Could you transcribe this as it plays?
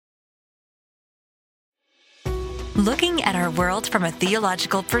Looking at our world from a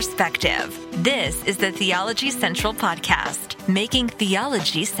theological perspective. This is the Theology Central Podcast, making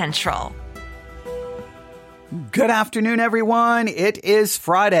theology central. Good afternoon, everyone. It is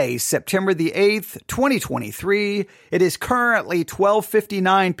Friday, September the 8th, 2023. It is currently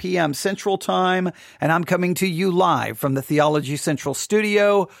 12:59 p.m. Central Time, and I'm coming to you live from the Theology Central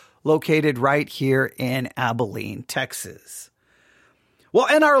studio, located right here in Abilene, Texas. Well,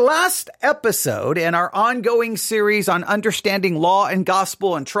 in our last episode in our ongoing series on understanding law and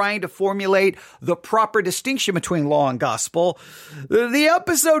gospel and trying to formulate the proper distinction between law and gospel, the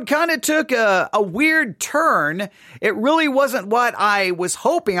episode kind of took a weird turn. It really wasn't what I was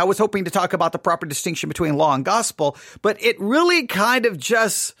hoping. I was hoping to talk about the proper distinction between law and gospel, but it really kind of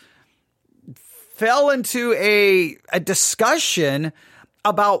just fell into a discussion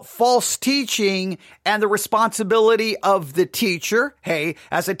about false teaching and the responsibility of the teacher. Hey,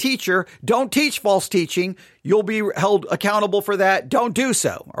 as a teacher, don't teach false teaching. You'll be held accountable for that. Don't do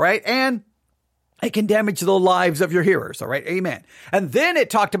so. All right. And it can damage the lives of your hearers. All right. Amen. And then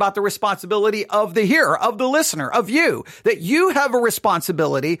it talked about the responsibility of the hearer, of the listener, of you, that you have a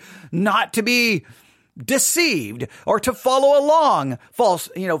responsibility not to be deceived or to follow along false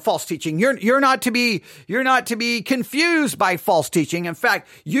teaching. You're not to be confused by false teaching. In fact,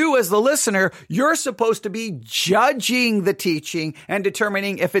 you as the listener, you're supposed to be judging the teaching and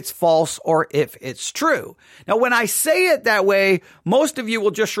determining if it's false or if it's true. Now, when I say it that way, most of you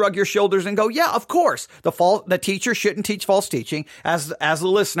will just shrug your shoulders and go, yeah, of course, the teacher shouldn't teach false teaching. As a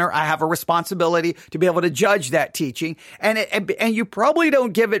listener, I have a responsibility to be able to judge that teaching. And you probably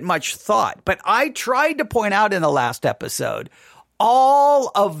don't give it much thought, but I tried to point out in the last episode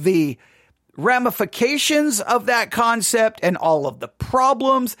all of the ramifications of that concept and all of the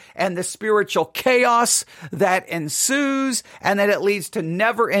problems and the spiritual chaos that ensues, and that it leads to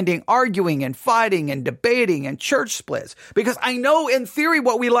never-ending arguing and fighting and debating and church splits. Because I know in theory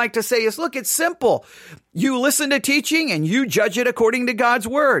what we like to say is, look, it's simple. You listen to teaching and you judge it according to God's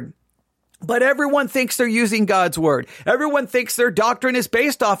word. But everyone thinks they're using God's word. Everyone thinks their doctrine is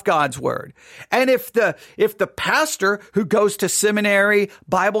based off God's word. And if the pastor who goes to seminary,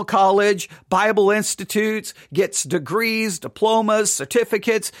 Bible college, Bible institutes, gets degrees, diplomas,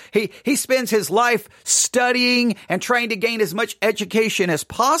 certificates, he spends his life studying and trying to gain as much education as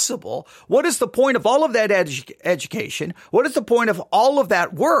possible. What is the point of all of that education? What is the point of all of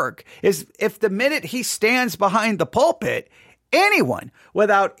that work? Is if the minute he stands behind the pulpit, anyone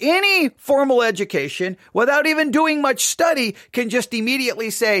without any formal education, without even doing much study, can just immediately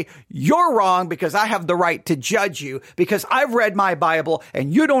say, you're wrong because I have the right to judge you because I've read my Bible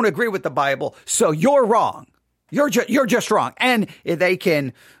and you don't agree with the Bible, so you're wrong. You're just wrong. And they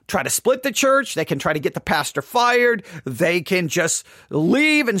can try to split the church. They can try to get the pastor fired. They can just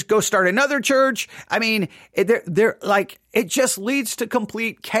leave and go start another church. I mean, they're like, it just leads to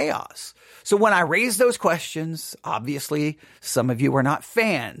complete chaos. So when I raise those questions, obviously some of you are not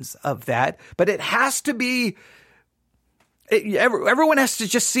fans of that, but it has to be, everyone has to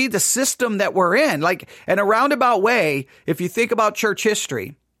just see the system that we're in. Like in a roundabout way, if you think about church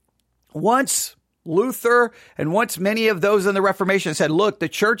history, once Luther and once many of those in the Reformation said, look, the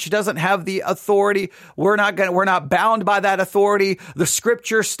church doesn't have the authority. We're not bound by that authority. The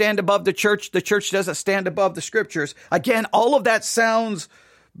scriptures stand above the church. The church doesn't stand above the scriptures. Again, all of that sounds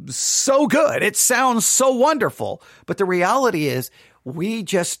so good. It sounds so wonderful. But the reality is we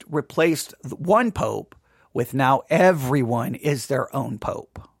just replaced one pope with now everyone is their own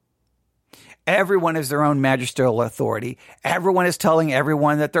pope. Everyone is their own magisterial authority. Everyone is telling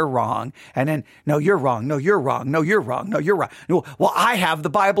everyone that they're wrong. And then, no, you're wrong. No, you're wrong. No, you're wrong. No, you're wrong. No, well, I have the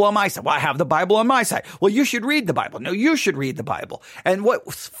Bible on my side. Well, I have the Bible on my side. Well, you should read the Bible. No, you should read the Bible. And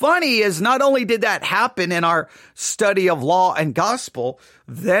what's funny is not only did that happen in our study of law and gospel,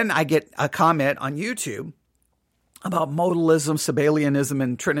 then I get a comment on YouTube about modalism, Sabellianism,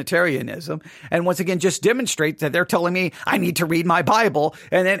 and Trinitarianism. And once again, just demonstrate that they're telling me I need to read my Bible.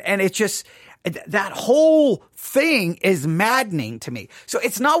 And it's just, that whole thing is maddening to me. So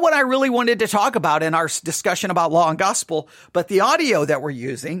it's not what I really wanted to talk about in our discussion about law and gospel, but the audio that we're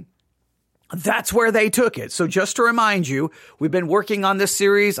using, that's where they took it. So just to remind you, we've been working on this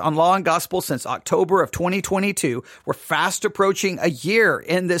series on law and gospel since October of 2022. We're fast approaching a year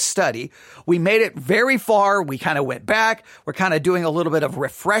in this study. We made it very far. We kind of went back. We're kind of doing a little bit of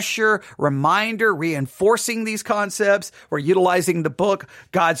refresher, reminder, reinforcing these concepts. We're utilizing the book,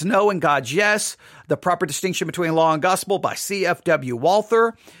 God's No and God's Yes, The Proper Distinction Between Law and Gospel by C.F.W.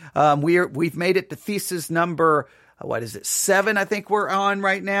 Walther. We've made it to thesis number, 7, I think we're on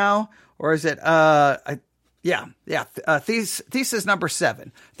right now. Or is it, Yeah. Thesis number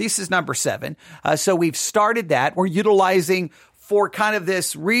 7. So we've started that. We're utilizing for kind of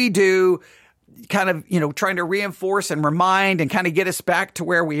this redo, kind of, trying to reinforce and remind and kind of get us back to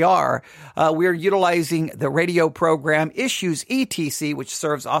where we are. We're utilizing the radio program Issues ETC, which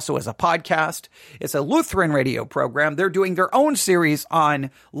serves also as a podcast. It's a Lutheran radio program. They're doing their own series on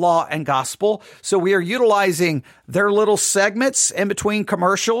law and gospel. So we are utilizing their little segments in between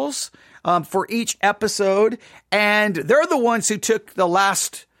commercials for each episode. And they're the ones who took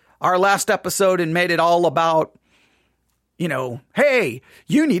our last episode and made it all about, hey,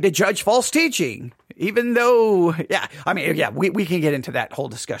 you need to judge false teaching. Even though, we can get into that whole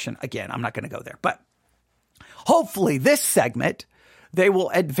discussion again. I'm not going to go there. But hopefully this segment, they will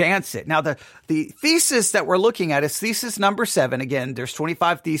advance it. Now, the thesis that we're looking at is thesis number 7. Again, there's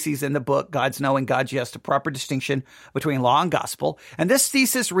 25 theses in the book, God's No and God's Yes, the proper distinction between law and gospel. And this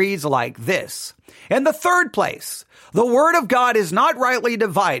thesis reads like this. In the third place, the word of God is not rightly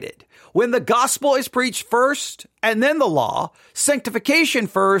divided. When the gospel is preached first and then the law, sanctification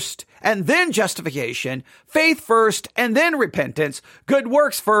first and then justification, faith first and then repentance, good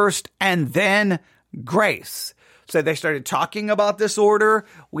works first and then grace. So they started talking about this order.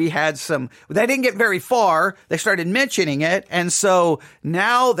 We had they didn't get very far. They started mentioning it. And so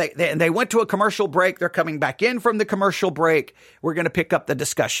now they went to a commercial break. They're coming back in from the commercial break. We're going to pick up the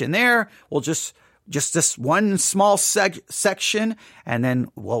discussion there. We'll just this one small section, and then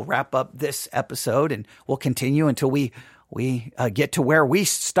we'll wrap up this episode and we'll continue until we get to where we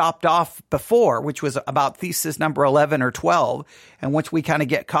stopped off before, which was about thesis number 11 or 12. And once we kind of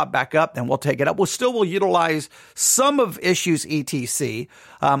get caught back up, then we'll take it up. We'll utilize some of Issues ETC.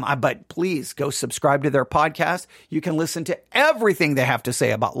 But please go subscribe to their podcast. You can listen to everything they have to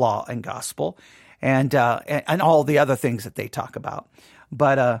say about law and gospel and all the other things that they talk about.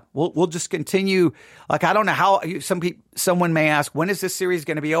 But we'll just continue. Like, I don't know how someone may ask, when is this series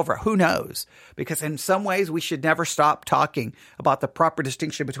going to be over? Who knows? Because in some ways, we should never stop talking about the proper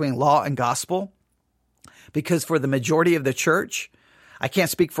distinction between law and gospel. Because for the majority of the church, I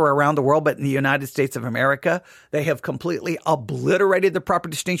can't speak for around the world, but in the United States of America, they have completely obliterated the proper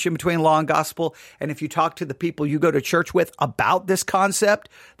distinction between law and gospel. And if you talk to the people you go to church with about this concept,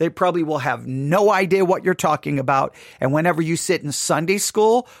 they probably will have no idea what you're talking about. And whenever you sit in Sunday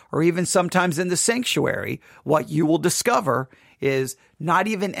school or even sometimes in the sanctuary, what you will discover is not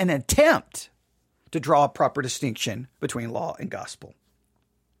even an attempt to draw a proper distinction between law and gospel.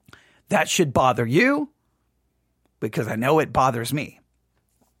 That should bother you, because I know it bothers me.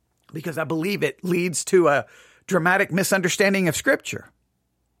 Because I believe it leads to a dramatic misunderstanding of Scripture.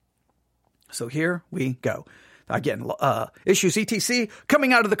 So here we go. Again, Issues ETC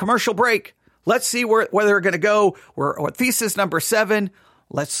coming out of the commercial break. Let's see where they're going to go. We're at thesis number 7.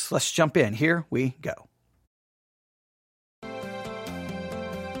 Let's jump in. Here we go.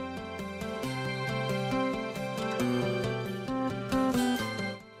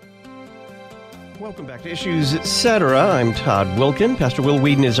 Welcome back to Issues, Etc. I'm Todd Wilkin. Pastor Will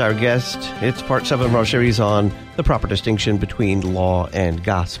Whedon is our guest. It's part 7 of our series on the proper distinction between law and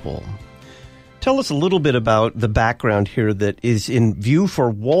gospel. Tell us a little bit about the background here that is in view for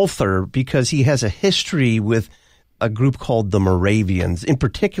Walther, because he has a history with a group called the Moravians, in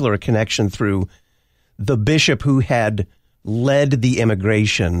particular a connection through the bishop who had led the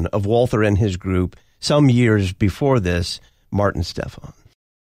immigration of Walther and his group some years before this, Martin Stephan.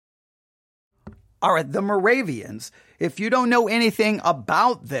 All right, the Moravians, if you don't know anything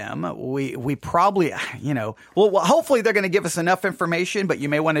about them, we probably, hopefully they're going to give us enough information, but you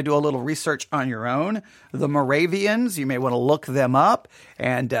may want to do a little research on your own. The Moravians, you may want to look them up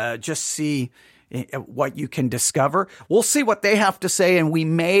and just see what you can discover. We'll see what they have to say, and we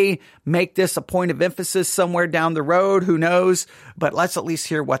may make this a point of emphasis somewhere down the road. Who knows? But let's at least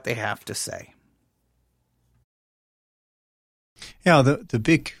hear what they have to say. Yeah, the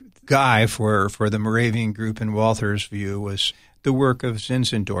big guy for the Moravian group in Walther's view was the work of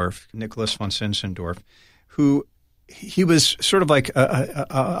Zinzendorf, Nicholas von Zinzendorf, who he was sort of like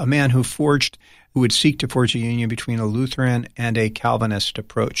a man who would seek to forge a union between a Lutheran and a Calvinist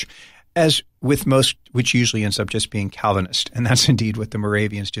approach, as with most, which usually ends up just being Calvinist. And that's indeed what the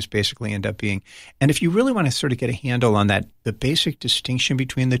Moravians just basically end up being. And if you really want to sort of get a handle on that, the basic distinction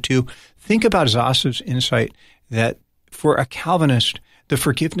between the two, think about Zasav's insight that for a Calvinist, the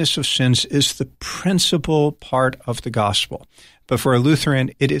forgiveness of sins is the principal part of the gospel. But for a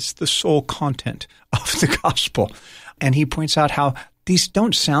Lutheran, it is the sole content of the gospel. And he points out how these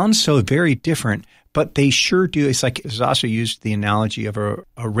don't sound so very different, but they sure do. It's like Zaso used the analogy of a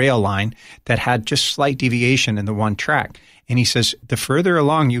rail line that had just slight deviation in the one track. And he says, the further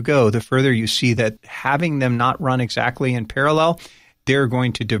along you go, the further you see that having them not run exactly in parallel, they're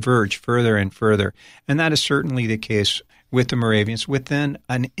going to diverge further and further. And that is certainly the case with the Moravians, with then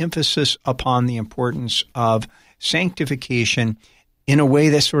an emphasis upon the importance of sanctification in a way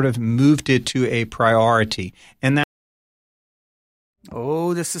that sort of moved it to a priority. And that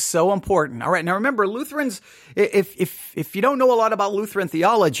Oh, this is so important. All right. Now remember, Lutherans, if you don't know a lot about Lutheran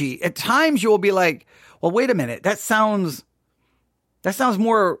theology, at times you will be like, well, wait a minute. That sounds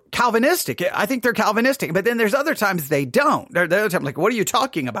more Calvinistic. I think they're Calvinistic, but then there's other times they don't. There are other times like, what are you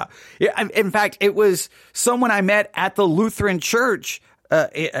talking about? In fact, it was someone I met at the Lutheran Church,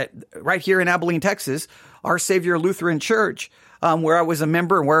 right here in Abilene, Texas, Our Savior Lutheran Church, where I was a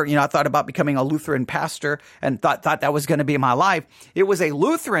member and where, I thought about becoming a Lutheran pastor and thought that was going to be my life. It was a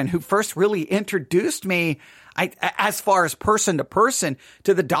Lutheran who first really introduced me, as far as person to person,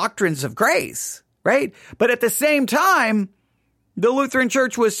 to the doctrines of grace, right? But at the same time, the Lutheran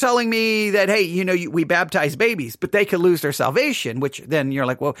Church was telling me that, hey, we baptize babies, but they could lose their salvation, which then you're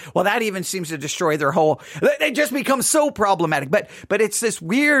like, well, that even seems to destroy their whole, they just become so problematic. But it's this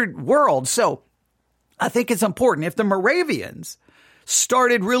weird world. So I think it's important. If the Moravians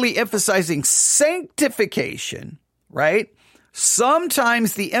started really emphasizing sanctification, right?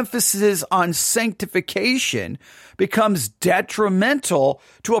 Sometimes the emphasis on sanctification becomes detrimental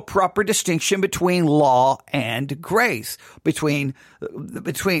to a proper distinction between law and grace, between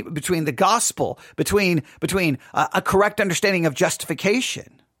the gospel, between a correct understanding of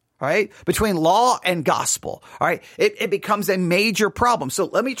justification, right? Between law and gospel, all right? It becomes a major problem. So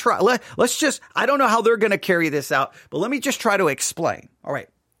let me try. Let's just, I don't know how they're going to carry this out, but let me just try to explain. All right.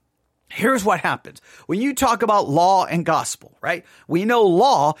 Here's what happens. When you talk about law and gospel, right? We know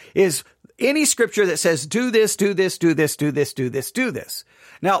law is any scripture that says, do this, do this, do this, do this, do this, do this.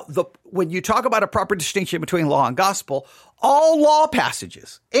 Now, when you talk about a proper distinction between law and gospel, all law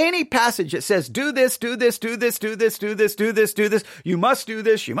passages, any passage that says, do this, do this, do this, do this, do this, do this, do this, you must do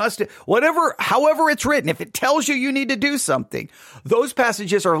this, you must do, whatever, however it's written, if it tells you need to do something, those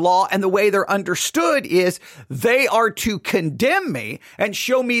passages are law, and the way they're understood is they are to condemn me and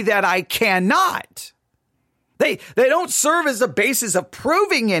show me that I cannot. They don't serve as a basis of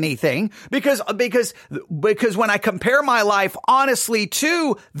proving anything because when I compare my life honestly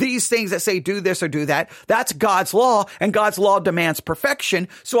to these things that say do this or do that, that's God's law, and God's law demands perfection.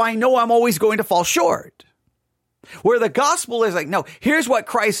 So I know I'm always going to fall short. Where the gospel is like, no, here's what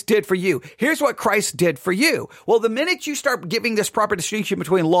Christ did for you. Here's what Christ did for you. Well, the minute you start giving this proper distinction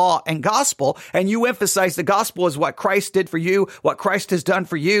between law and gospel, and you emphasize the gospel is what Christ did for you, what Christ has done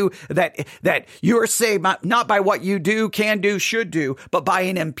for you, that you are saved not by what you do, can do, should do, but by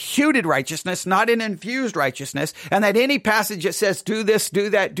an imputed righteousness, not an infused righteousness, and that any passage that says do this, do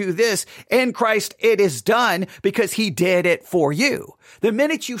that, do this, in Christ it is done because he did it for you. The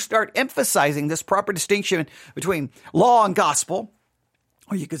minute you start emphasizing this proper distinction between law and gospel,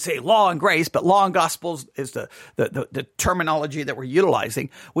 or you could say law and grace, but law and gospel is the terminology that we're utilizing.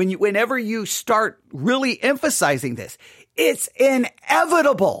 Whenever you start really emphasizing this, it's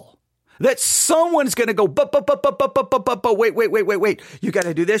inevitable that someone's going to go, but, wait. You got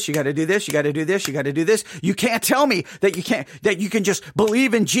to do this. You got to do this. You got to do this. You got to do this. You can't tell me that you can just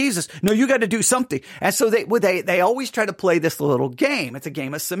believe in Jesus. No, you got to do something. And so they always try to play this little game. It's a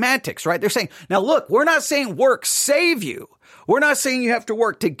game of semantics, right? They're saying, now look, we're not saying works save you. We're not saying you have to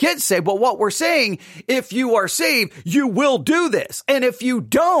work to get saved, but what we're saying, if you are saved, you will do this. And if you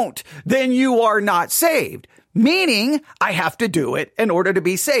don't, then you are not saved. Meaning, I have to do it in order to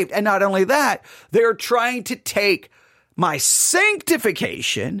be saved. And not only that, they're trying to take my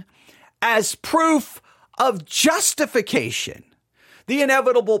sanctification as proof of justification. The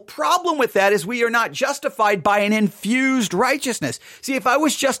inevitable problem with that is we are not justified by an infused righteousness. See, if I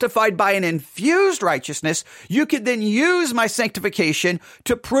was justified by an infused righteousness, you could then use my sanctification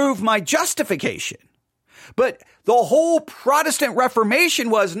to prove my justification. But the whole Protestant Reformation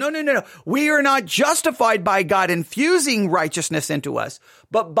was, no. We are not justified by God infusing righteousness into us,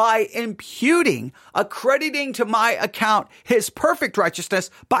 but by imputing, accrediting to my account his perfect righteousness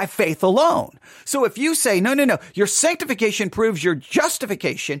by faith alone. So if you say, no, your sanctification proves your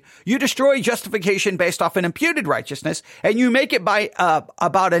justification, you destroy justification based off an imputed righteousness, and you make it by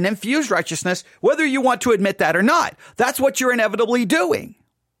about an infused righteousness, whether you want to admit that or not. That's what you're inevitably doing.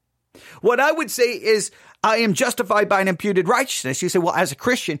 What I would say is, I am justified by an imputed righteousness. You say, well, as a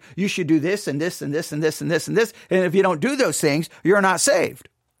Christian, you should do this and this and this and this and this and this. And if you don't do those things, you're not saved.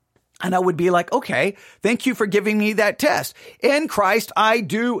 And I would be like, okay, thank you for giving me that test. In Christ, I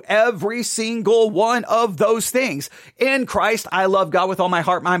do every single one of those things. In Christ, I love God with all my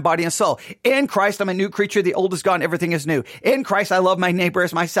heart, mind, body, and soul. In Christ, I'm a new creature. The old is gone. Everything is new. In Christ, I love my neighbor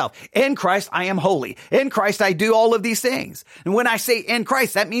as myself. In Christ, I am holy. In Christ, I do all of these things. And when I say in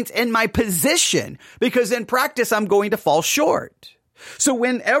Christ, that means in my position, because in practice, I'm going to fall short. So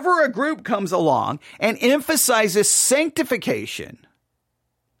whenever a group comes along and emphasizes sanctification,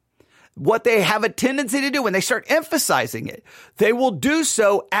 what they have a tendency to do when they start emphasizing it, they will do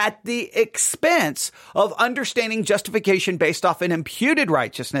so at the expense of understanding justification based off an imputed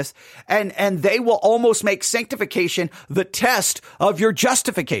righteousness. And they will almost make sanctification the test of your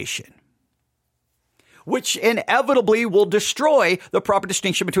justification, which inevitably will destroy the proper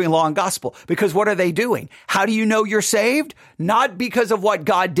distinction between law and gospel. Because what are they doing? How do you know you're saved? Not because of what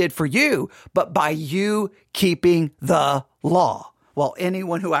God did for you, but by you keeping the law. Well,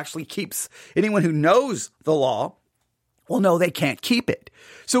 anyone who knows the law will know they can't keep it.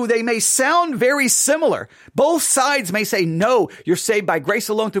 So they may sound very similar. Both sides may say, no, you're saved by grace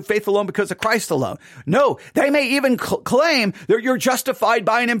alone, through faith alone, because of Christ alone. No, they may even claim that you're justified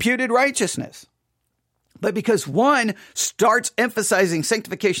by an imputed righteousness. But because one starts emphasizing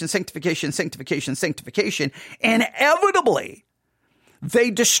sanctification, inevitably,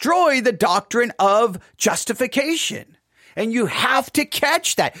 they destroy the doctrine of justification. And you have to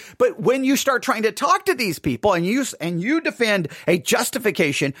catch that. But when you start trying to talk to these people and you defend a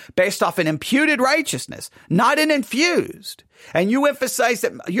justification based off an imputed righteousness, not an infused, and you emphasize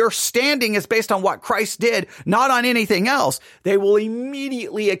that your standing is based on what Christ did, not on anything else, they will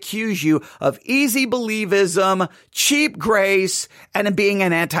immediately accuse you of easy believism, cheap grace, and being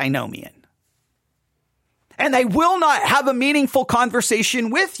an antinomian. And they will not have a meaningful conversation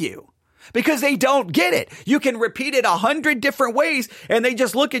with you, because they don't get it. You can repeat it 100 different ways, and they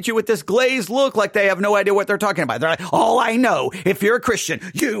just look at you with this glazed look like they have no idea what they're talking about. They're like, all I know, if you're a Christian,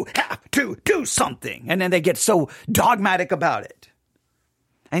 you have to do something. And then they get so dogmatic about it.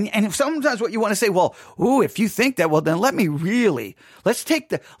 And sometimes what you want to say, well, if you think that, well, then let's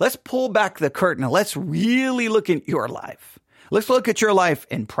pull back the curtain and let's really look at your life. Let's look at your life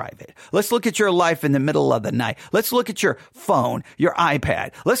in private. Let's look at your life in the middle of the night. Let's look at your phone, your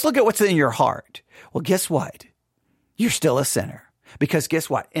iPad. Let's look at what's in your heart. Well, guess what? You're still a sinner. Because guess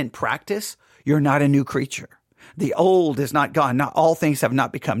what? In practice, you're not a new creature. The old is not gone. Not all things have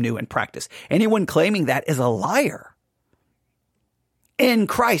not become new in practice. Anyone claiming that is a liar. In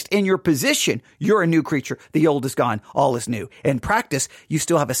Christ, in your position, you're a new creature. The old is gone. All is new. In practice, you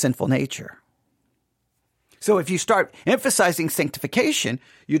still have a sinful nature. So if you start emphasizing sanctification,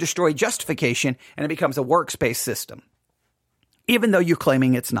 you destroy justification, and it becomes a works-based system, even though you're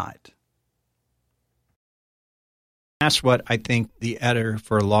claiming it's not. That's what I think the editor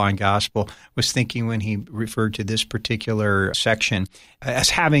for Law and Gospel was thinking when he referred to this particular section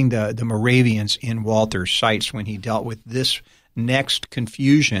as having the Moravians in Walther's sights when he dealt with this next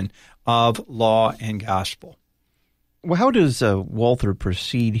confusion of law and gospel. Well, how does Walther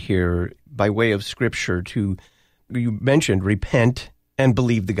proceed here by way of Scripture to, you mentioned, repent and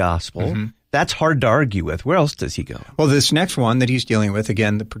believe the gospel? Mm-hmm. That's hard to argue with. Where else does he go? Well, this next one that he's dealing with,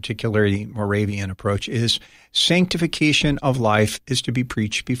 again, the particularly Moravian approach, is sanctification of life is to be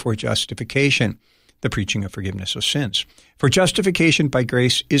preached before justification, the preaching of forgiveness of sins. For justification by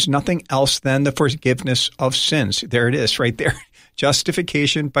grace is nothing else than the forgiveness of sins. There it is right there.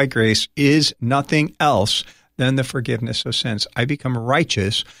 Justification by grace is nothing else than the forgiveness of sins. I become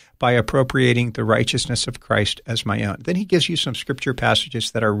righteous by appropriating the righteousness of Christ as my own. Then he gives you some scripture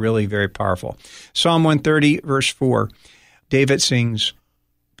passages that are really very powerful. Psalm 130, verse 4, David sings,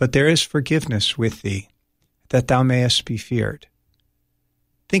 "But there is forgiveness with thee, that thou mayest be feared."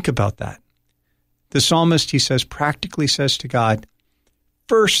 Think about that. The psalmist, he says, practically says to God,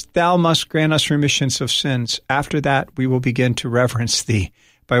 first thou must grant us remissions of sins. After that, we will begin to reverence thee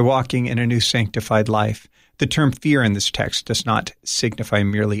by walking in a new sanctified life. The term fear in this text does not signify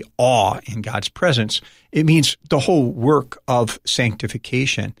merely awe in God's presence. It means the whole work of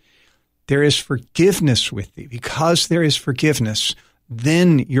sanctification. There is forgiveness with thee. Because there is forgiveness,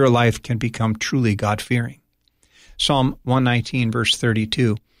 then your life can become truly God-fearing. Psalm 119, verse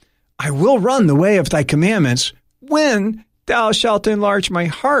 32, I will run the way of thy commandments when thou shalt enlarge my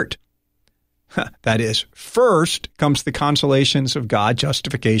heart. That is, first comes the consolations of God,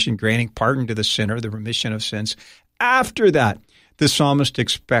 justification, granting pardon to the sinner, the remission of sins. After that, the psalmist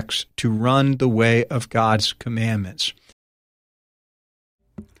expects to run the way of God's commandments.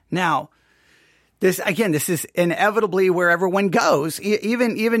 Now, This is inevitably where everyone goes.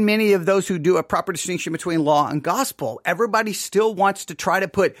 Even many of those who do a proper distinction between law and gospel, everybody still wants to try to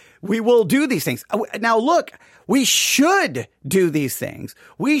put, we will do these things. Now look, we should do these things.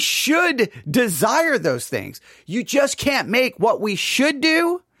 We should desire those things. You just can't make what we should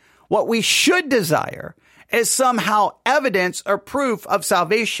do, what we should desire, as somehow evidence or proof of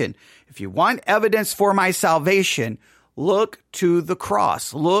salvation. If you want evidence for my salvation, look to the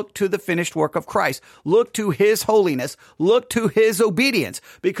cross. Look to the finished work of Christ. Look to his holiness. Look to his obedience.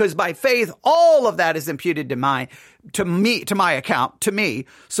 Because by faith, all of that is imputed to my account.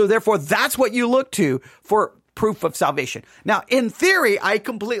 So therefore, that's what you look to for proof of salvation. Now, in theory, I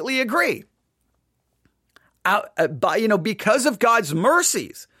completely agree. Because of God's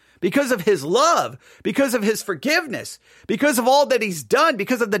mercies, because of his love, because of his forgiveness, because of all that he's done,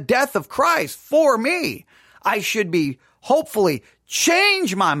 because of the death of Christ for me, I should be hopefully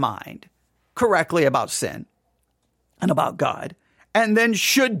change my mind correctly about sin and about God, and then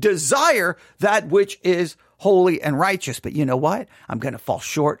should desire that which is holy and righteous. But you know what? I'm going to fall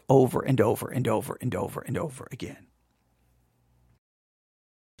short over and over and over and over and over again.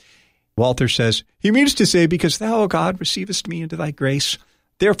 Walther says, he means to say, because thou, O God, receivest me into thy grace,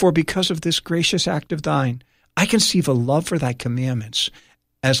 therefore, because of this gracious act of thine, I conceive a love for thy commandments.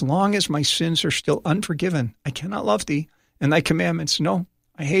 As long as my sins are still unforgiven, I cannot love thee, and thy commandments, no,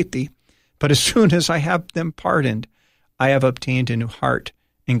 I hate thee. But as soon as I have them pardoned, I have obtained a new heart,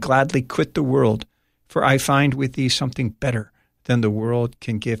 and gladly quit the world, for I find with thee something better than the world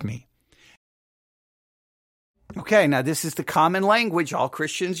can give me. Okay, now this is the common language all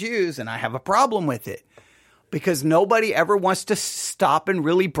Christians use, and I have a problem with it, because nobody ever wants to stop and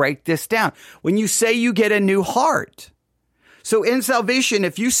really break this down. When you say you get a new heart, so in salvation,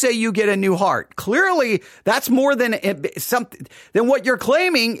 if you say you get a new heart, clearly that's more than something. Then what you're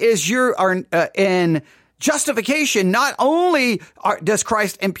claiming is you are in justification. Not only does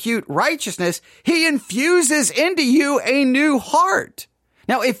Christ impute righteousness, he infuses into you a new heart.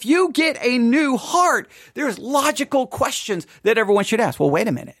 Now, if you get a new heart, there's logical questions that everyone should ask. Well, wait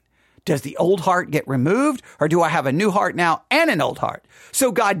a minute. Does the old heart get removed, or do I have a new heart now and an old heart?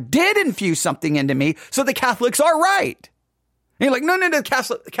 So God did infuse something into me, so the Catholics are right. And you're like, no,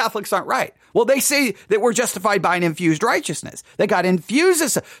 the Catholics aren't right. Well, they say that we're justified by an infused righteousness, that God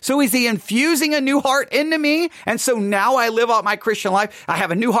infuses. So is he infusing a new heart into me? And so now I live out my Christian life. I have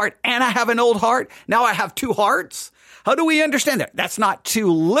a new heart and I have an old heart. Now I have two hearts. How do we understand that? That's not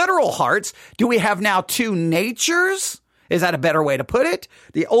two literal hearts. Do we have now two natures? Is that a better way to put it?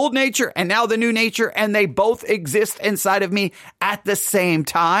 The old nature and now the new nature, and they both exist inside of me at the same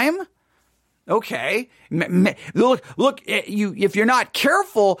time? Okay. Look, if you're not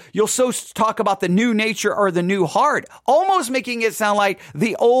careful, you'll so talk about the new nature or the new heart, almost making it sound like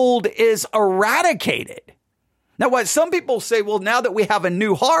the old is eradicated. Now, what some people say, well, now that we have a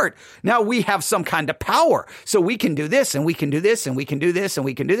new heart, now we have some kind of power. So we can do this and we can do this and we can do this and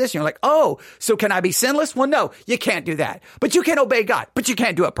we can do this. And you're like, oh, so can I be sinless? Well, no, you can't do that. But you can obey God, but you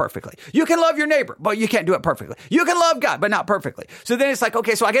can't do it perfectly. You can love your neighbor, but you can't do it perfectly. You can love God, but not perfectly. So then it's like,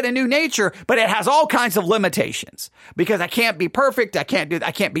 okay, so I get a new nature, but it has all kinds of limitations because I can't be perfect. I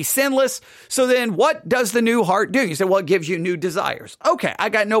can't be sinless. So then what does the new heart do? You say, well, it gives you new desires. Okay, I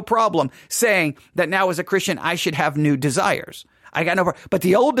got no problem saying that now as a Christian, I should have new desires. I got no problem. But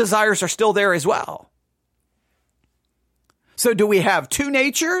the old desires are still there as well. So do we have two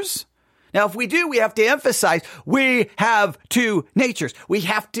natures? Now, if we do, we have to emphasize we have two natures. We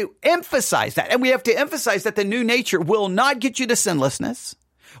have to emphasize that. And we have to emphasize that the new nature will not get you to sinlessness,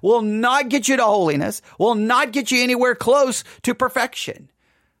 will not get you to holiness, will not get you anywhere close to perfection.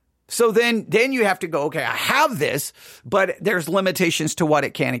 So then you have to go, okay, I have this, but there's limitations to what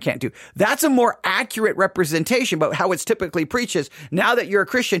it can and can't do. That's a more accurate representation, but how it's typically preached is, now that you're a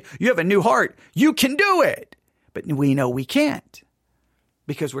Christian, you have a new heart, you can do it. But we know we can't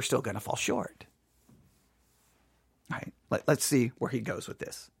because we're still going to fall short. All right, let's see where he goes with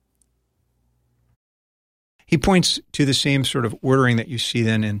this. He points to the same sort of ordering that you see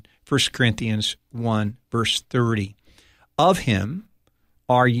then in 1 Corinthians 1, verse 30. Of him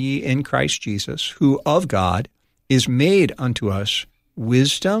are ye in Christ Jesus, who of God is made unto us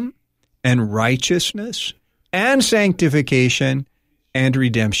wisdom and righteousness and sanctification and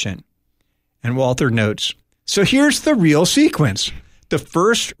redemption. And Walther notes, so here's the real sequence. The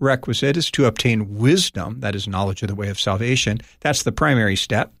first requisite is to obtain wisdom, that is knowledge of the way of salvation. That's the primary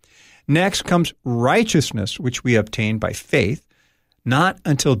step. Next comes righteousness, which we obtain by faith. Not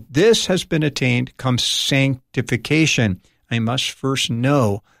until this has been attained comes sanctification. I must first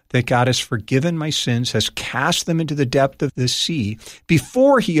know that God has forgiven my sins, has cast them into the depth of the sea,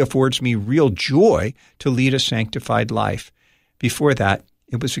 before he affords me real joy to lead a sanctified life. Before that,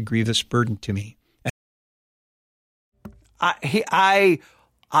 it was a grievous burden to me. I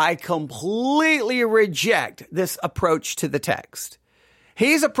completely reject this approach to the text.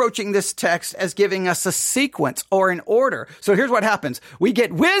 He's approaching this text as giving us a sequence or an order. So here's what happens. We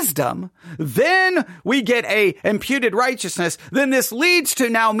get wisdom, then we get a imputed righteousness, then this leads to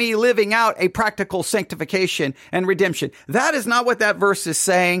now me living out a practical sanctification and redemption. That is not what that verse is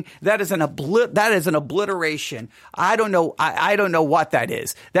saying. That is an obliteration. I don't know what that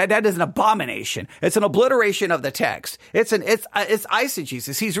is. That is an abomination. It's an obliteration of the text. It's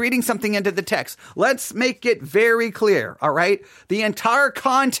eisegesis. He's reading something into the text. Let's make it very clear. All right. The entire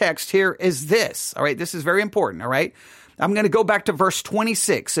context here is this. All right. This is very important. All right. I'm going to go back to verse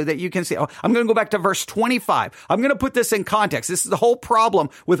 26 so that you can see. I'm going to go back to verse 25. I'm going to put this in context. This is the whole problem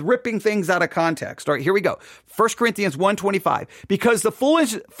with ripping things out of context. All right, here we go. 1 Corinthians 1:25. Because the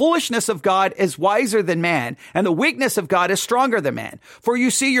foolishness of God is wiser than man, and the weakness of God is stronger than man. For you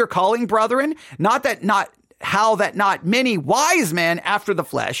see your calling, brethren, not many wise men after the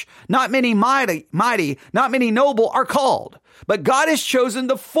flesh, not many mighty, not many noble are called. But God has chosen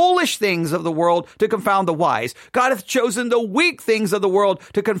the foolish things of the world to confound the wise. God hath chosen the weak things of the world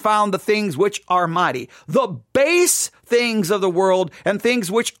to confound the things which are mighty. The base things of the world and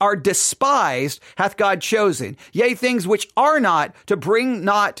things which are despised hath God chosen. Yea, things which are not, to bring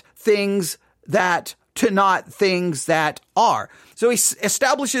not things that to not things that are. So he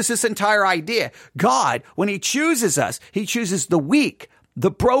establishes this entire idea. God, when he chooses us, he chooses the weak,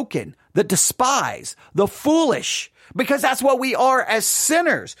 the broken, the despised, the foolish, because that's what we are as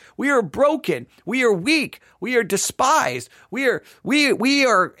sinners. We are broken. We are weak. We are despised. We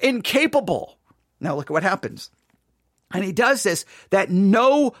are incapable. Now look at what happens. And he does this, that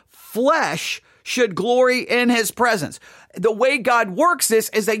no flesh should glory in his presence. The way God works this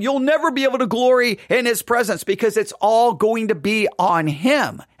is that you'll never be able to glory in his presence because it's all going to be on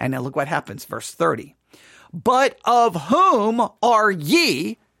him. And now look what happens. Verse 30. But of whom are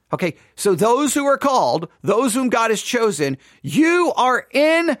ye? Okay, so those who are called, those whom God has chosen, you are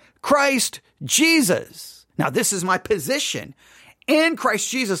in Christ Jesus. Now, this is my position. In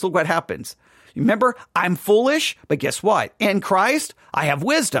Christ Jesus, look what happens. Remember, I'm foolish, but guess what? In Christ, I have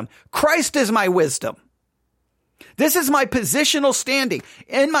wisdom. Christ is my wisdom. This is my positional standing.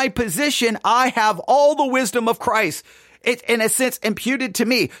 In my position, I have all the wisdom of Christ. It's, in a sense, imputed to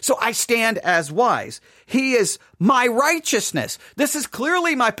me. So I stand as wise. He is my righteousness. This is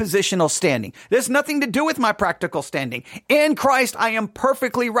clearly my positional standing. There's nothing to do with my practical standing. In Christ, I am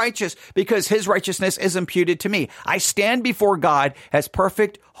perfectly righteous because his righteousness is imputed to me. I stand before God as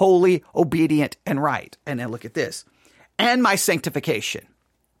perfect, holy, obedient, and right. And then look at this. And my sanctification.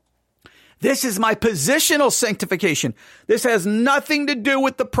 This is my positional sanctification. This has nothing to do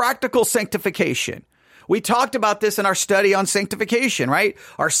with the practical sanctification. We talked about this in our study on sanctification, right?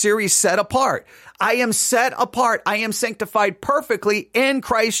 Our series, Set Apart. I am set apart. I am sanctified perfectly in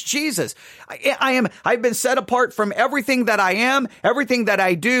Christ Jesus. I've been set apart from everything that I am, everything that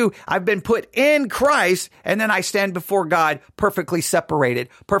I do. I've been put in Christ, and then I stand before God perfectly separated,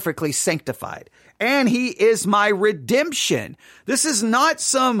 perfectly sanctified. And he is my redemption. This is not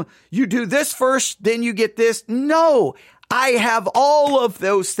you do this first, then you get this. No. I have all of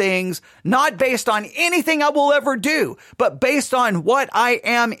those things, not based on anything I will ever do, but based on what I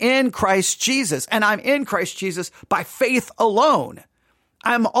am in Christ Jesus. And I'm in Christ Jesus by faith alone.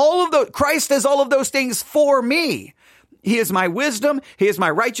 Christ is all of those things for me. He is my wisdom. He is my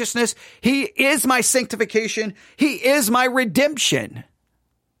righteousness. He is my sanctification. He is my redemption.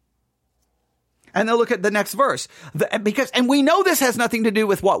 And then look at the next verse. And we know this has nothing to do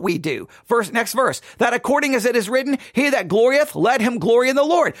with what we do. Next verse. That according as it is written, he that glorieth, let him glory in the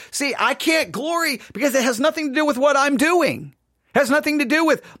Lord. See, I can't glory because it has nothing to do with what I'm doing. It has nothing to do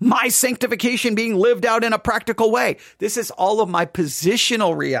with my sanctification being lived out in a practical way. This is all of my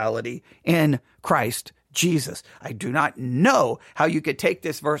positional reality in Christ Jesus. I do not know how you could take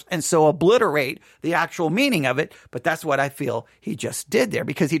this verse and so obliterate the actual meaning of it, but that's what I feel he just did there,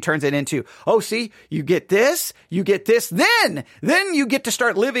 because he turns it into, see, you get this, then you get to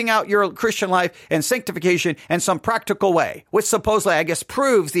start living out your Christian life and sanctification in some practical way, which supposedly, I guess,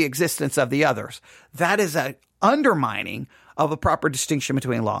 proves the existence of the others. That is an undermining of a proper distinction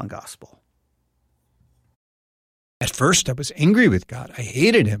between law and gospel. At first, I was angry with God. I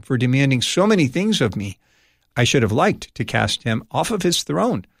hated him for demanding so many things of me. I should have liked to cast him off of his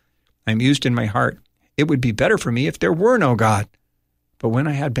throne. I mused in my heart, it would be better for me if there were no God. But when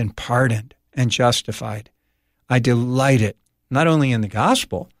I had been pardoned and justified, I delighted not only in the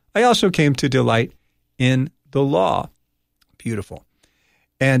gospel, I also came to delight in the law. Beautiful.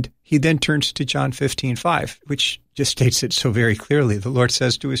 And he then turns to John 15:5, which just states it so very clearly. The Lord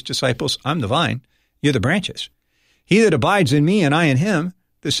says to his disciples, I'm the vine, you're the branches. He that abides in me and I in him,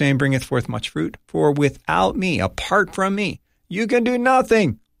 the same bringeth forth much fruit. For without me, apart from me, you can do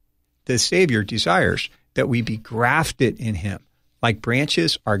nothing. The Savior desires that we be grafted in him, like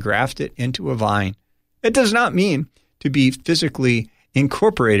branches are grafted into a vine. It does not mean to be physically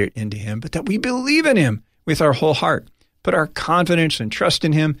incorporated into him, but that we believe in him with our whole heart, put our confidence and trust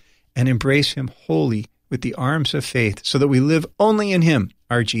in him, and embrace him wholly with the arms of faith, so that we live only in him,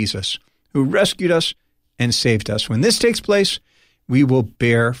 our Jesus, who rescued us and saved us. When this takes place, we will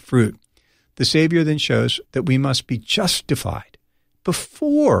bear fruit. The Savior then shows that we must be justified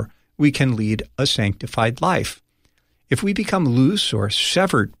before we can lead a sanctified life. If we become loose or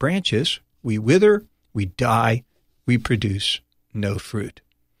severed branches, we wither, we die, we produce no fruit.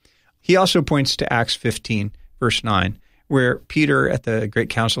 He also points to Acts 15, verse 9, where Peter at the Great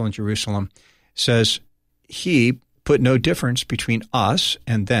Council in Jerusalem says, he put no difference between us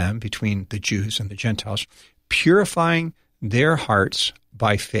and them, between the Jews and the Gentiles, purifying their hearts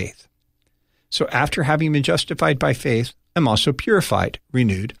by faith. So after having been justified by faith, I'm also purified,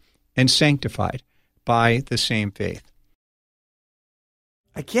 renewed, and sanctified by the same faith.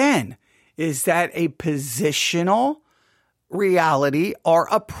 Again, is that a positional reality or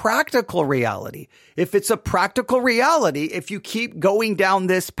a practical reality? If it's a practical reality, if you keep going down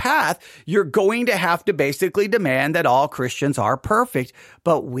this path, you're going to have to basically demand that all Christians are perfect,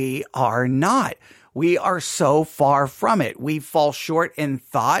 but we are not. We are so far from it. We fall short in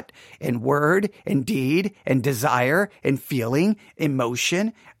thought, in word, in deed, in desire, in feeling,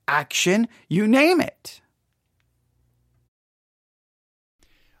 emotion, action, you name it.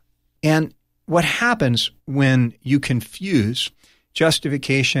 And what happens when you confuse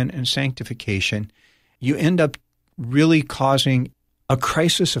justification and sanctification, you end up really causing a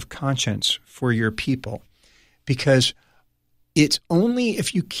crisis of conscience for your people, because it's only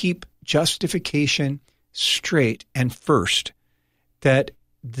if you keep justification straight and first that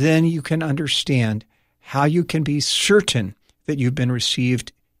then you can understand how you can be certain that you've been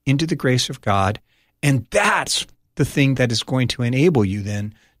received into the grace of God. And that's the thing that is going to enable you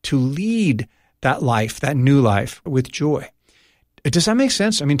then to lead that life, that new life, with joy. Does that make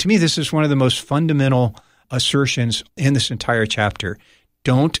sense? I mean, to me, this is one of the most fundamental assertions in this entire chapter.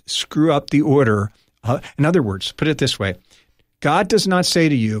 Don't screw up the order. In other words, put it this way. God does not say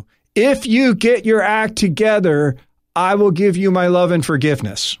to you, if you get your act together, I will give you my love and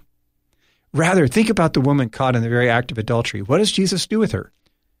forgiveness. Rather, think about the woman caught in the very act of adultery. What does Jesus do with her?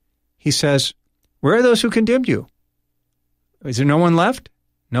 He says, where are those who condemned you? Is there no one left?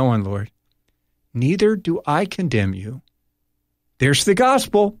 No one, Lord. Neither do I condemn you. There's the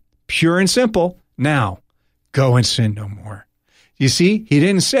gospel, pure and simple. Now, go and sin no more. You see, he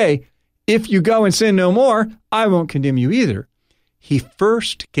didn't say, if you go and sin no more, I won't condemn you either. He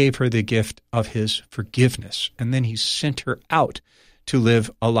first gave her the gift of his forgiveness, and then he sent her out to live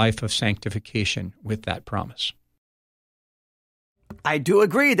a life of sanctification with that promise. I do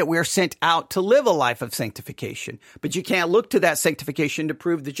agree that we're sent out to live a life of sanctification, but you can't look to that sanctification to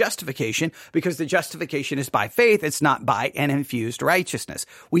prove the justification, because the justification is by faith. It's not by an infused righteousness.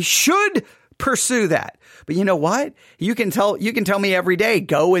 We should pursue that. But you know what? You can tell me every day,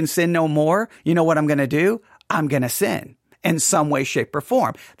 go and sin no more. You know what I'm going to do? I'm going to sin in some way, shape, or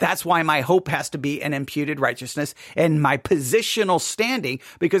form. That's why my hope has to be an imputed righteousness and my positional standing,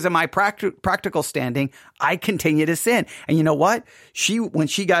 because in my practical standing, I continue to sin. And you know what? When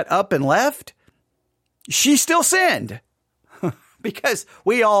she got up and left, she still sinned because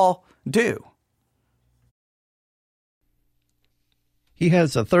we all do. He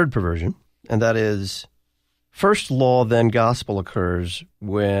has a third perversion, and that is first law, then gospel occurs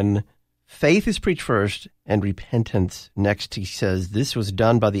when faith is preached first and repentance next. He says this was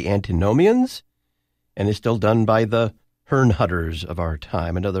done by the antinomians and is still done by the Herrnhutters of our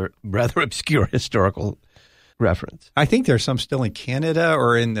time, another rather obscure historical reference. I think there's some still in Canada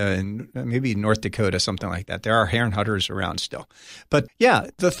or in maybe North Dakota, something like that. There are Herrnhutters around still. But yeah,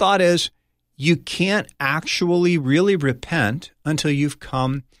 the thought is you can't actually really repent until you've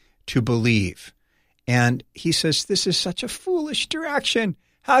come to believe. And he says this is such a foolish direction.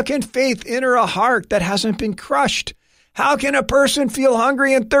 How can faith enter a heart that hasn't been crushed? How can a person feel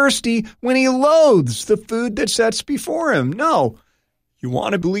hungry and thirsty when he loathes the food that sets before him? No. You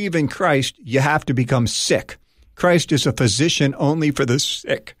want to believe in Christ, you have to become sick. Christ is a physician only for the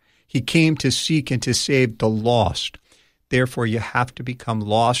sick. He came to seek and to save the lost. Therefore, you have to become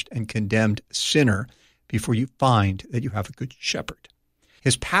lost and condemned sinner before you find that you have a good shepherd.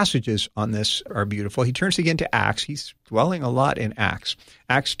 His passages on this are beautiful. He turns again to Acts. He's dwelling a lot in Acts.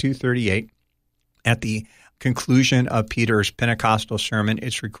 Acts 2:38, at the conclusion of Peter's Pentecostal sermon,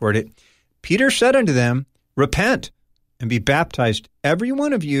 it's recorded, Peter said unto them, repent and be baptized, every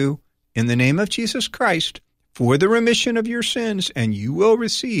one of you, in the name of Jesus Christ, for the remission of your sins, and you will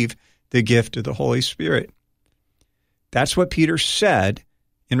receive the gift of the Holy Spirit. That's what Peter said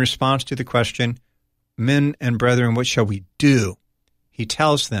in response to the question, men and brethren, what shall we do? He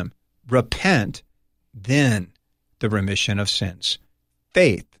tells them, repent, then the remission of sins.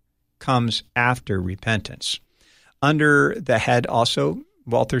 Faith comes after repentance. Under the head also,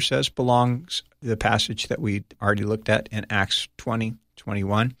 Walther says, belongs the passage that we already looked at in Acts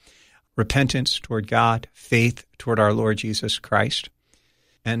 20:21. Repentance toward God, faith toward our Lord Jesus Christ.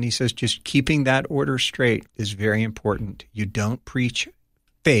 And he says just keeping that order straight is very important. You don't preach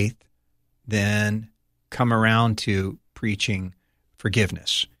faith, then come around to preaching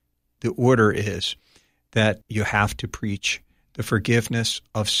forgiveness. The order is that you have to preach the forgiveness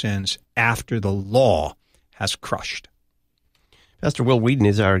of sins after the law has crushed. Pastor Will Weedon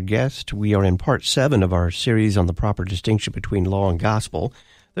is our guest. We are in part 7 of our series on the proper distinction between law and gospel.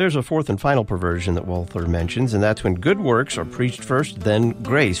 There's a fourth and final perversion that Walther mentions, and that's when good works are preached first, then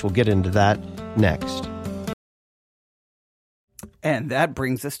grace. We'll get into that next. And that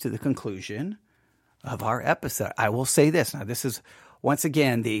brings us to the conclusion of our episode. I will say this. Now, this is, once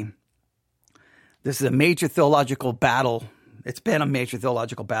again, this is a major theological battle. It's been a major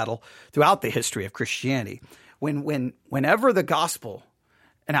theological battle throughout the history of Christianity. Whenever the gospel,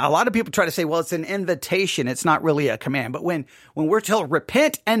 and a lot of people try to say, well, it's an invitation, it's not really a command. But when we're told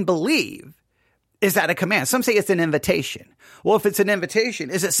repent and believe, is that a command? Some say it's an invitation. Well, if it's an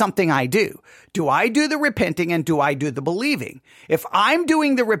invitation, is it something I do? Do I do the repenting and do I do the believing? If I'm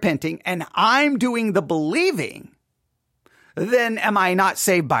doing the repenting and I'm doing the believing, then am I not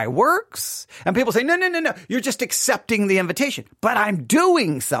saved by works? And people say, no, you're just accepting the invitation. But I'm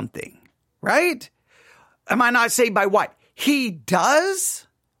doing something, right? Am I not saved by what he does?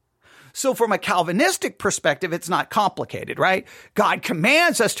 So from a Calvinistic perspective, it's not complicated, right? God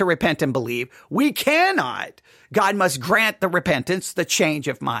commands us to repent and believe. We cannot. God must grant the repentance, the change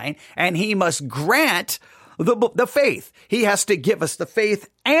of mind, and he must grant the faith. He has to give us the faith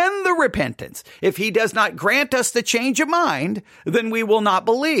and the repentance. If he does not grant us the change of mind, then we will not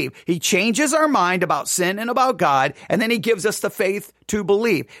believe. He changes our mind about sin and about God, and then he gives us the faith to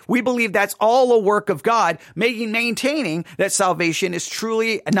believe. We believe that's all a work of God, maintaining that salvation is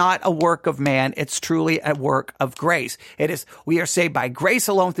truly not a work of man. It's truly a work of grace. We are saved by grace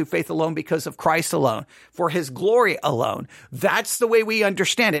alone, through faith alone, because of Christ alone, for his glory alone. That's the way we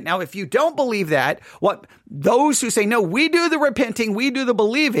understand it. Now, if you don't believe that, those who say, no, we do the repenting, we do the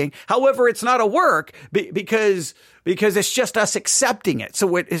believing. However, it's not a work because it's just us accepting it. So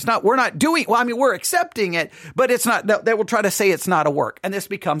we're not doing, we're accepting it, but it's not, they will try to say it's not a work. And this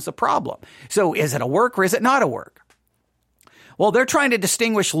becomes a problem. So is it a work or is it not a work? Well, they're trying to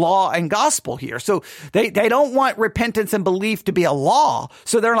distinguish law and gospel here. So they don't want repentance and belief to be a law.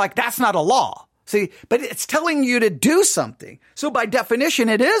 So they're like, that's not a law. See, but it's telling you to do something. So by definition,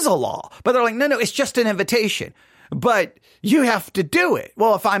 it is a law. But they're like, no, it's just an invitation. But you have to do it.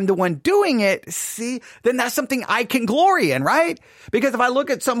 Well, if I'm the one doing it, see, then that's something I can glory in, right? Because if I look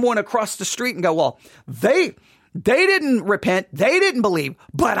at someone across the street and go, well, they didn't repent, they didn't believe,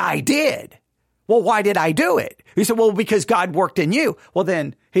 but I did. Well, why did I do it? You said, well, because God worked in you. Well,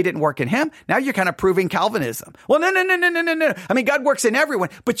 then he didn't work in him. Now you're kind of proving Calvinism. Well, no. I mean, God works in everyone,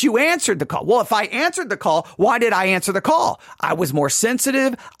 but you answered the call. Well, if I answered the call, why did I answer the call? I was more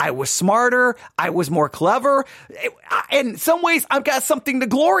sensitive. I was smarter. I was more clever. In some ways, I've got something to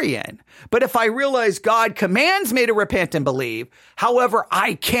glory in. But if I realize God commands me to repent and believe, however,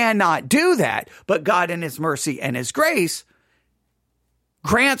 I cannot do that. But God in his mercy and his grace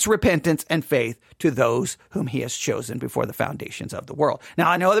grants repentance and faith to those whom he has chosen before the foundations of the world.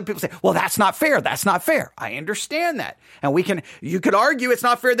 Now, I know other people say, well, that's not fair. That's not fair. I understand that. And you could argue it's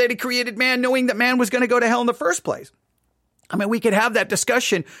not fair that he created man knowing that man was going to go to hell in the first place. I mean, we could have that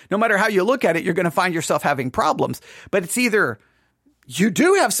discussion. No matter how you look at it, you're going to find yourself having problems. But it's either you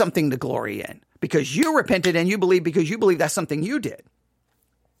do have something to glory in because you repented and you believe because you believe that's something you did,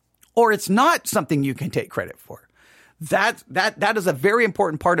 or it's not something you can take credit for. That is a very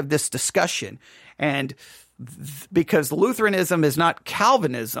important part of this discussion. And because Lutheranism is not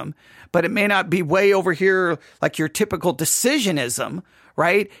Calvinism, but it may not be way over here like your typical decisionism,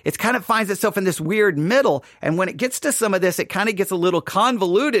 right? It kind of finds itself in this weird middle. And when it gets to some of this, it kind of gets a little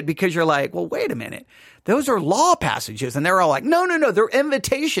convoluted because you're like, well, wait a minute. Those are law passages. And they're all like, no, they're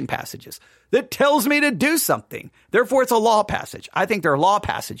invitation passages that tells me to do something. Therefore, it's a law passage. I think they're law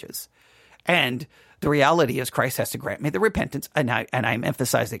passages. And the reality is Christ has to grant me the repentance, and I'm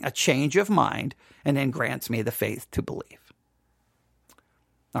emphasizing a change of mind, and then grants me the faith to believe.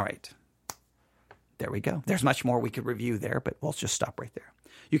 All right. There we go. There's much more we could review there, but we'll just stop right there.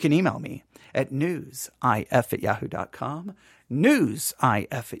 You can email me at newsif@yahoo.com,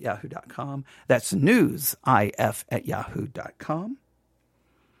 newsif@yahoo.com. That's newsif@yahoo.com.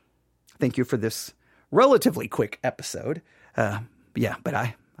 Thank you for this relatively quick episode. But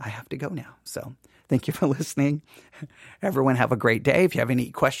I have to go now. So thank you for listening. Everyone have a great day. If you have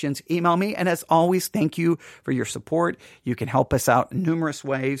any questions, email me. And as always, thank you for your support. You can help us out in numerous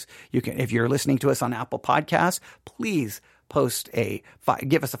ways. You can, if you're listening to us on Apple Podcasts, please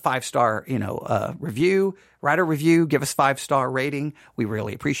give us a 5-star, review, write a review, give us 5-star rating. We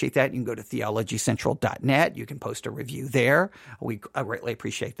really appreciate that. You can go to theologycentral.net. You can post a review there. I greatly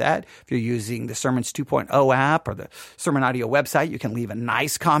appreciate that. If you're using the Sermons 2.0 app or the Sermon Audio website, you can leave a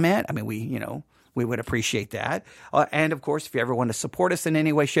nice comment. I mean, we would appreciate that. And of course, if you ever want to support us in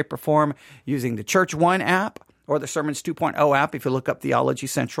any way, shape, or form using the Church One app or the Sermons 2.0 app, if you look up Theology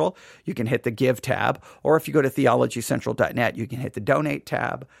Central, you can hit the Give tab. Or if you go to theologycentral.net, you can hit the Donate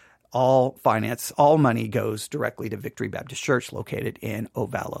tab. All money goes directly to Victory Baptist Church located in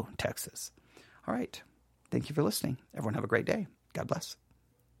Ovalo, Texas. All right. Thank you for listening. Everyone have a great day. God bless.